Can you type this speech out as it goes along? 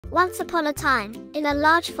Once upon a time, in a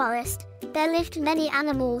large forest, there lived many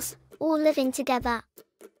animals, all living together.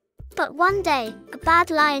 But one day, a bad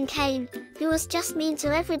lion came, who was just mean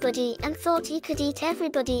to everybody and thought he could eat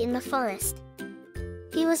everybody in the forest.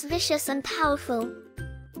 He was vicious and powerful.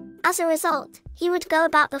 As a result, he would go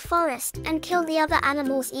about the forest and kill the other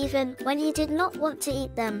animals even when he did not want to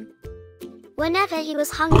eat them. Whenever he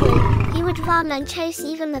was hungry, he would run and chase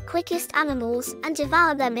even the quickest animals and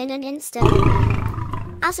devour them in an instant.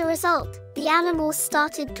 As a result, the animals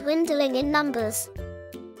started dwindling in numbers.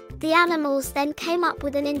 The animals then came up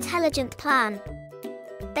with an intelligent plan.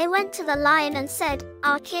 They went to the lion and said,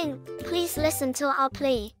 "Our king, please listen to our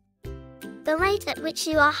plea. The rate at which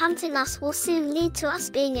you are hunting us will soon lead to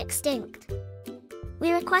us being extinct.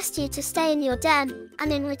 We request you to stay in your den,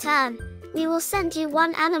 and in return, we will send you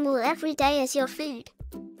one animal every day as your food."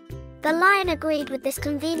 The lion agreed with this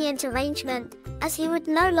convenient arrangement, as he would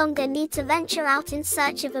no longer need to venture out in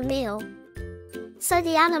search of a meal. So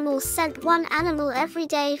the animals sent one animal every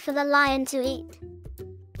day for the lion to eat.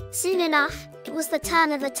 Soon enough, it was the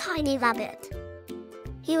turn of a tiny rabbit.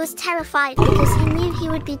 He was terrified because he knew he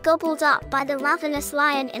would be gobbled up by the ravenous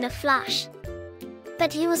lion in a flash.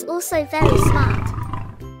 But he was also very smart.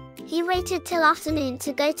 He waited till afternoon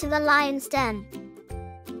to go to the lion's den.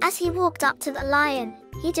 As he walked up to the lion,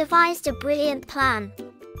 he devised a brilliant plan.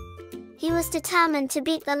 He was determined to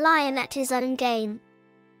beat the lion at his own game.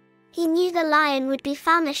 He knew the lion would be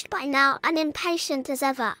famished by now and impatient as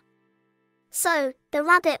ever. So, the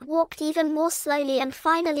rabbit walked even more slowly and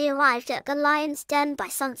finally arrived at the lion's den by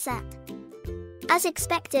sunset. As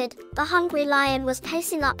expected, the hungry lion was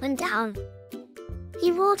pacing up and down.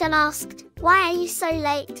 He roared and asked, "Why are you so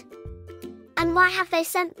late? And why have they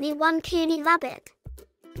sent me one puny rabbit?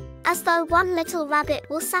 As though one little rabbit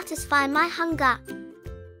will satisfy my hunger."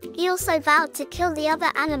 He also vowed to kill the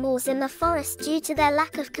other animals in the forest due to their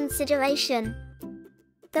lack of consideration.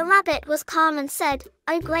 The rabbit was calm and said,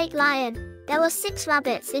 "Oh great lion, there were 6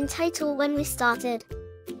 rabbits in total when we started.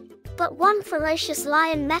 But one ferocious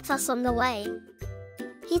lion met us on the way.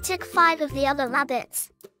 He took 5 of the other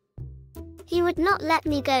rabbits. He would not let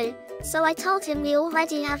me go, so I told him we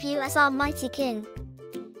already have you as our mighty king.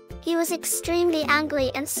 He was extremely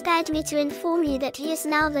angry and scared me to inform you that he is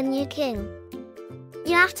now the new king.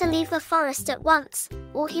 You have to leave the forest at once,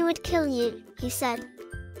 or he would kill you," he said.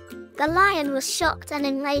 The lion was shocked and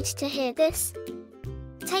enraged to hear this.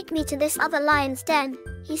 "Take me to this other lion's den,"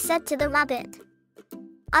 he said to the rabbit.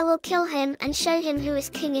 "I will kill him and show him who is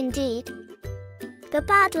king indeed." The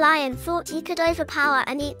bad lion thought he could overpower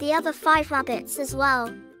and eat the other 5 rabbits as well.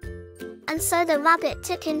 And so the rabbit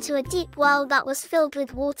took him to a deep well that was filled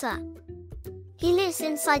with water. "He lives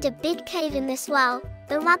inside a big cave in this well,"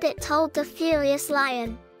 the rabbit told the furious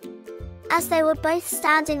lion. As they were both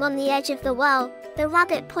standing on the edge of the well, the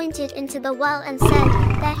rabbit pointed into the well and said,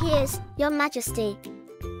 "There he is, your majesty."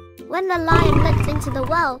 When the lion looked into the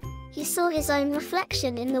well, he saw his own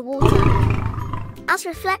reflection in the water. As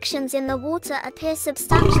reflections in the water appear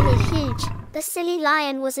substantially huge, the silly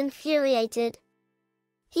lion was infuriated.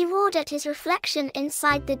 He roared at his reflection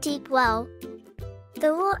inside the deep well.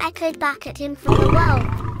 The roar echoed back at him from the well,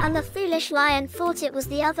 and the foolish lion thought it was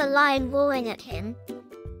the other lion roaring at him.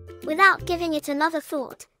 Without giving it another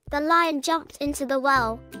thought, the lion jumped into the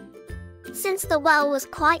well. Since the well was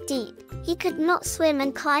quite deep, he could not swim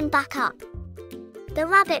and climb back up. The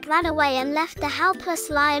rabbit ran away and left the helpless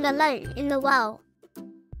lion alone in the well.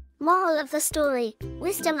 Moral of the story: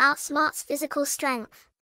 wisdom outsmarts physical strength.